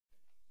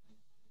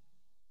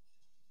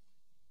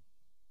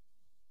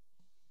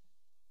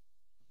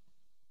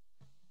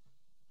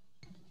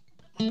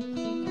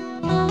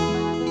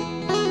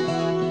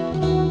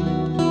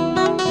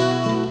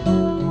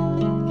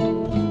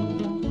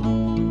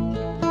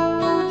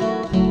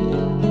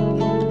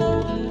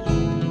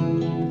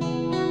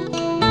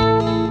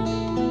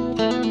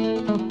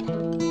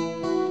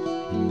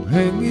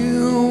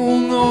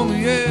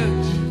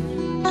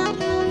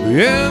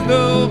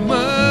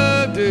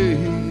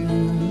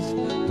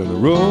Down the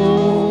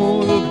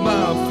road of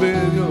my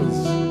failures,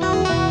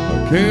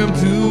 I came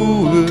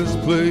to this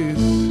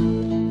place.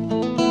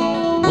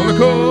 Wanna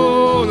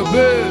go to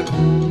bed,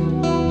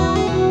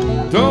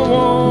 don't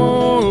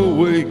wanna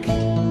wake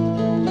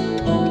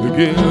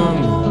again.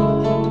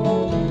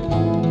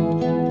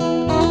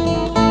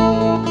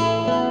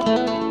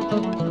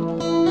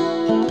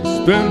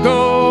 Spend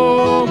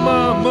all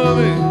my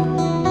money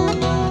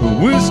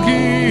on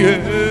whiskey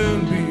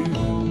and beer.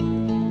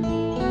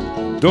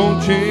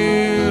 Don't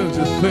change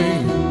a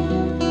thing,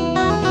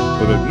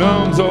 but it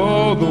numbs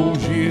all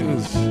those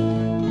years.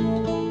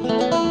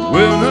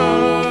 When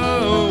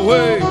I'm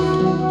awake,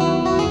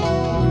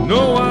 I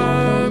know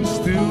I'm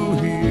still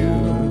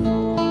here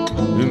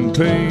in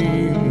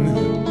pain.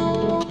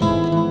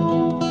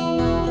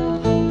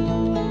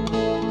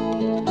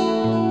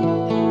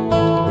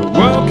 The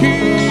world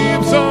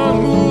keeps on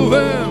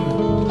moving,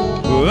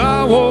 but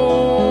I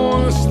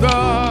won't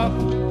stop.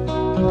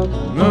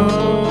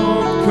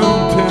 Not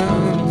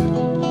content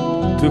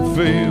to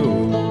fail.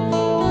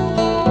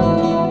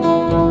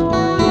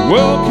 The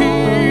world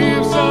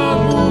keeps on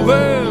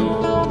moving,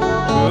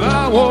 but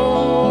I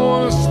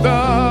won't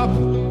stop.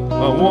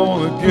 I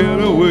wanna get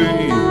away.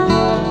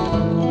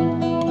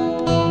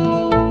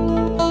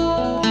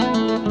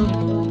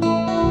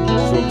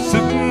 So I'm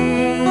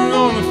sitting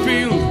on the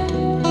field,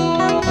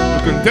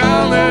 looking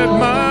down at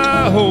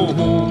my home.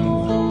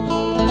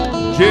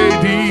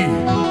 JD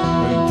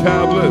and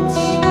tablets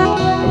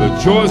are the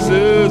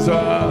choices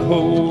I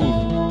hold.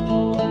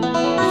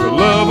 The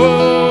love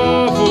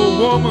of a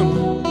woman,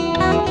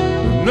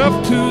 enough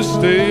to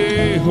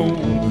stay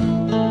home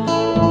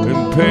in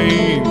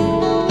pain.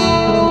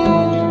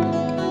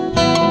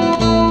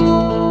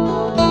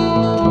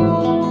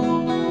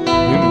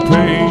 In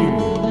pain.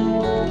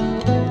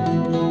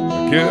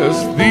 I guess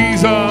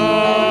these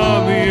are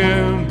the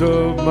end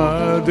of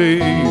my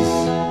days.